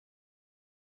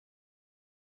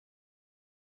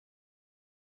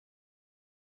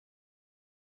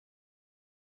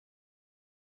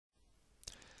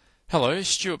Hello,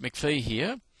 Stuart McPhee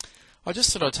here. I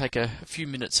just thought I'd take a few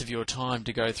minutes of your time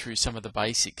to go through some of the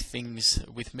basic things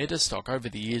with MetaStock. Over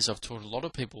the years I've taught a lot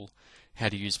of people how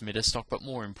to use MetaStock, but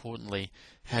more importantly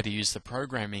how to use the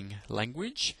programming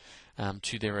language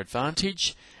to their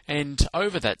advantage. And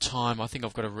over that time I think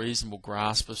I've got a reasonable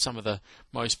grasp of some of the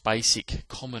most basic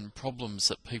common problems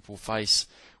that people face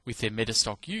with their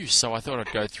MetaStock use. So I thought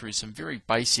I'd go through some very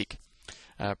basic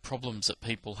problems that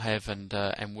people have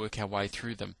and work our way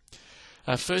through them.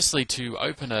 Firstly, to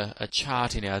open a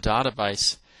chart in our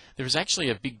database, there is actually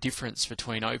a big difference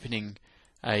between opening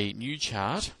a new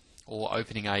chart or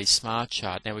opening a smart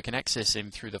chart. Now we can access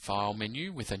them through the file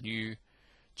menu with a new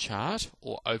chart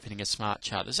or opening a smart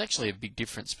chart. There's actually a big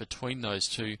difference between those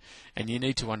two, and you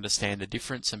need to understand the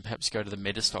difference and perhaps go to the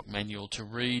MetaStock manual to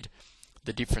read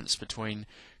the difference between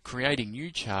creating new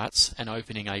charts and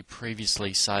opening a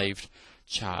previously saved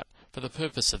chart. For the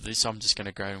purpose of this, I'm just going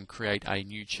to go and create a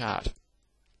new chart.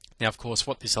 Now, of course,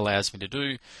 what this allows me to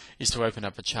do is to open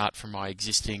up a chart from my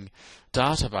existing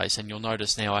database, and you'll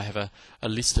notice now I have a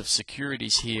list of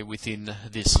securities here within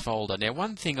this folder. Now,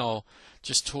 one thing I'll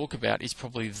just talk about is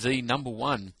probably the number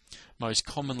one most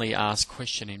commonly asked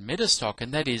question in MetaStock,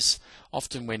 and that is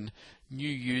often when new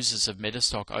users of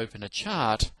MetaStock open a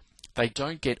chart, they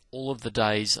don't get all of the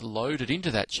days loaded into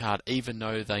that chart, even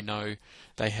though they know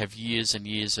they have years and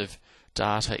years of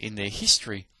data in their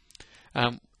history.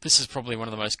 This is probably one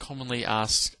of the most commonly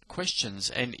asked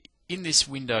questions, and in this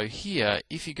window here,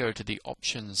 if you go to the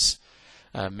options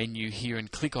menu here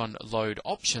and click on load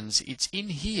options, it's in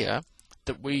here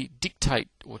that we dictate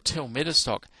or tell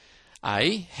MetaStock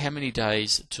A, how many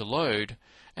days to load,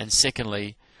 and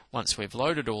secondly, once we've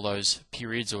loaded all those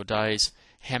periods or days,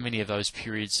 how many of those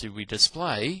periods do we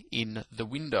display in the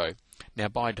window. Now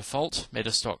by default,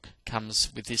 MetaStock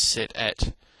comes with this set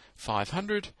at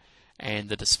 500 and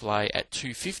the display at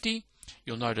 250.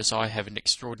 You'll notice I have an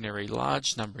extraordinarily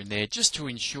large number in there just to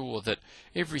ensure that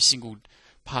every single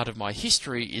part of my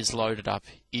history is loaded up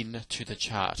into the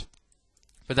chart.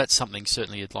 But that's something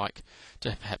certainly you'd like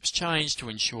to perhaps change to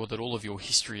ensure that all of your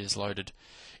history is loaded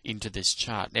into this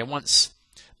chart. Now once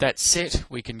that's set,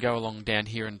 we can go along down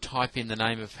here and type in the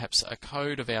name of perhaps a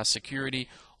code of our security,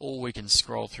 or we can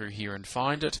scroll through here and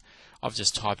find it. I've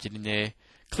just typed it in there,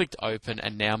 clicked open,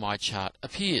 and now my chart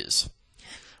appears.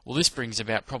 Well, this brings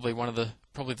about probably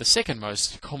the second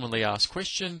most commonly asked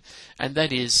question, and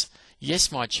that is,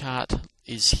 yes, my chart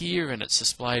is here and it's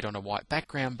displayed on a white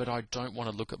background, but I don't want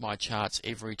to look at my charts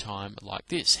every time like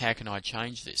this. How can I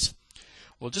change this?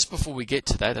 Well, just before we get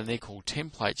to that, and they're called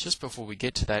templates, just before we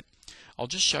get to that, I'll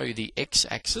just show you the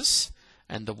x-axis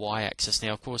and the y-axis.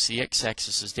 Now, of course, the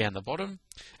x-axis is down the bottom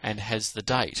and has the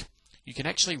date. You can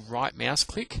actually right mouse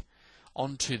click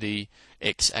onto the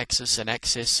x-axis and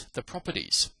access the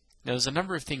properties. Now there's a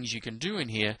number of things you can do in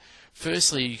here.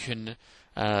 Firstly, you can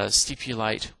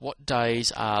stipulate what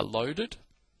days are loaded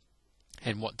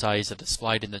and what days are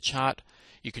displayed in the chart.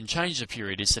 You can change the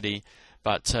periodicity,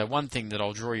 but one thing that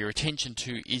I'll draw your attention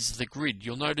to is the grid.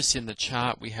 You'll notice in the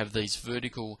chart we have these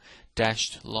vertical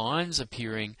dashed lines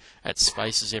appearing at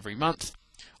spaces every month.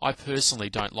 I personally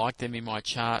don't like them in my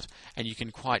chart, and you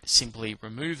can quite simply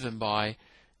remove them by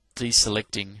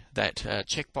deselecting that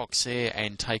checkbox there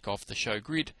and take off the show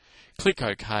grid. Click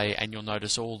OK, and you'll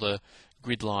notice all the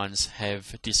grid lines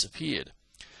have disappeared.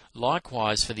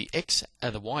 Likewise, for the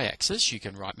y-axis, you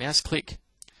can right mouse click,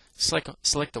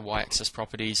 select the y-axis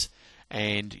properties,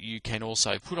 and you can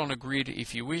also put on a grid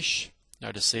if you wish.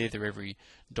 Notice there they're every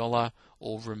dollar,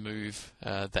 or remove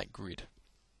that grid.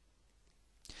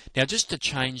 Now just to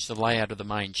change the layout of the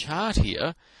main chart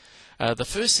here, the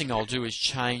first thing I'll do is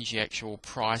change the actual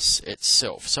price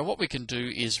itself. So what we can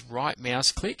do is right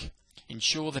mouse click,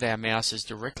 ensure that our mouse is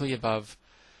directly above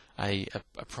a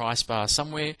price bar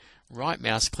somewhere, right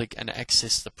mouse click and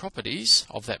access the properties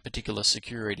of that particular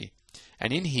security.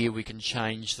 And in here we can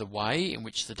change the way in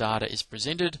which the data is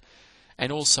presented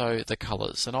and also the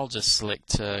colours. And I'll just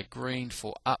select green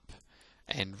for up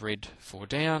and red for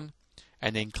down,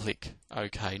 and then click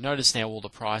OK. Notice now all the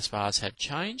price bars have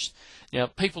changed. Now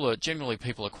people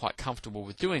are quite comfortable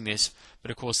with doing this,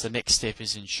 but of course the next step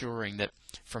is ensuring that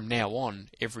from now on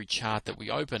every chart that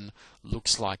we open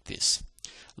looks like this.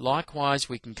 Likewise,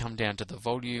 we can come down to the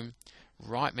volume,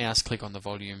 right mouse click on the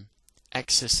volume,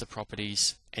 access the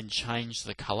properties and change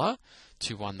the colour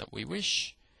to one that we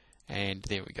wish, and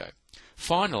there we go.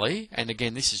 Finally, and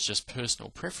again this is just personal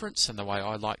preference and the way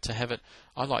I like to have it,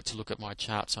 I like to look at my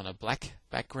charts on a black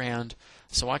background,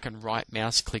 so I can right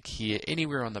mouse click here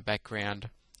anywhere on the background,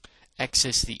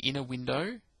 access the inner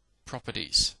window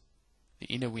properties. The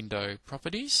inner window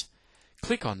properties,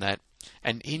 click on that,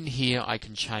 And in here I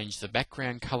can change the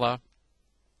background color.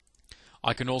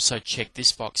 I can also check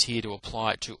this box here to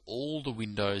apply it to all the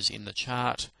windows in the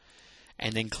chart,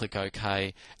 and then click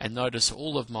OK, and notice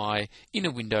all of my inner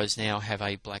windows now have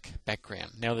a black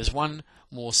background. Now there's one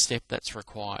more step that's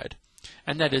required,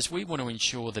 and that is we want to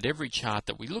ensure that every chart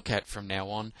that we look at from now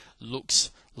on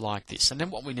looks like this. And then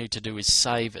what we need to do is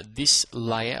save this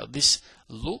layout, this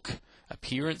look,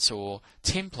 appearance or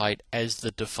template as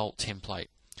the default template.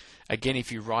 Again,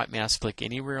 if you right mouse click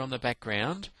anywhere on the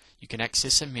background, you can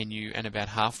access a menu, and about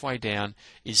halfway down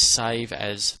is Save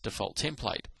as Default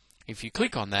Template. If you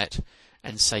click on that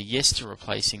and say yes to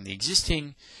replacing the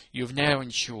existing, you've now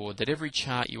ensured that every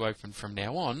chart you open from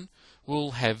now on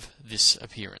will have this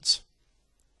appearance.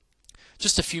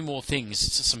 Just a few more things,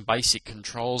 some basic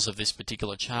controls of this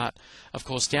particular chart. Of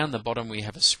course, down the bottom we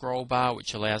have a scroll bar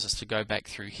which allows us to go back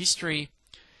through history,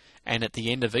 and at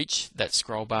the end of that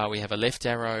scroll bar we have a left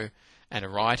arrow and a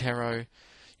right arrow.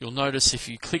 You'll notice if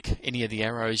you click any of the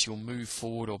arrows you'll move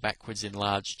forward or backwards in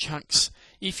large chunks.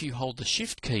 If you hold the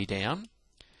Shift key down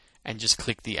and just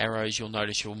click the arrows, you'll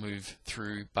notice you'll move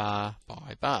through bar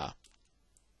by bar.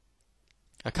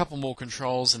 A couple more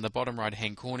controls in the bottom right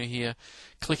hand corner here.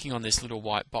 Clicking on this little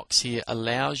white box here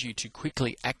allows you to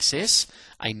quickly access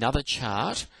another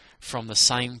chart from the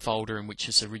same folder in which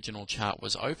this original chart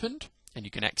was opened, and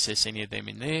you can access any of them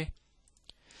in there.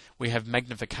 We have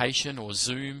magnification or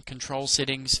zoom control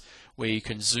settings where you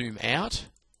can zoom out,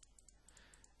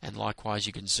 and likewise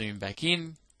you can zoom back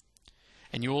in.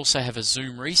 And you also have a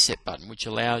zoom reset button which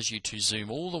allows you to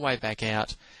zoom all the way back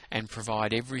out and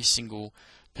provide every single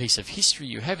piece of history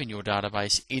you have in your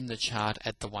database in the chart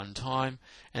at the one time,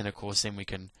 and of course then we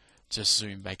can just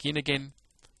zoom back in again.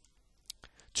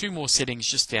 Two more settings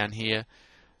just down here.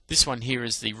 This one here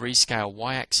is the rescale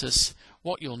y-axis.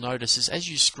 What you'll notice is as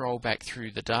you scroll back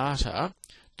through the data,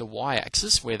 the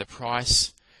y-axis where the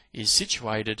price is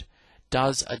situated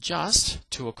does adjust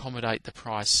to accommodate the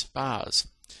price bars.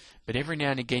 But every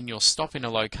now and again you'll stop in a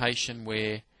location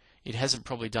where it hasn't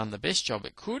probably done the best job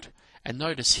it could, and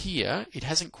notice here it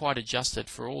hasn't quite adjusted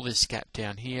for all this gap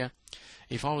down here.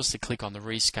 If I was to click on the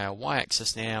rescale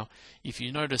y-axis now, if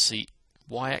you notice the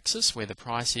y-axis where the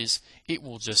price is, it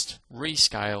will just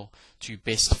rescale to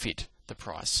best fit the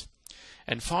price.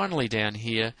 And finally down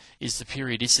here is the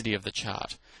periodicity of the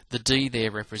chart. The D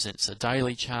there represents a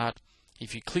daily chart.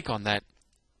 If you click on that,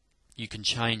 you can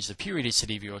change the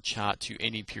periodicity of your chart to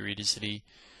any periodicity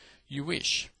you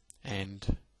wish,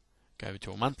 and go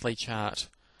to a monthly chart,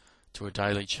 to a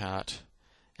daily chart,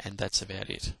 and that's about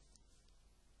it.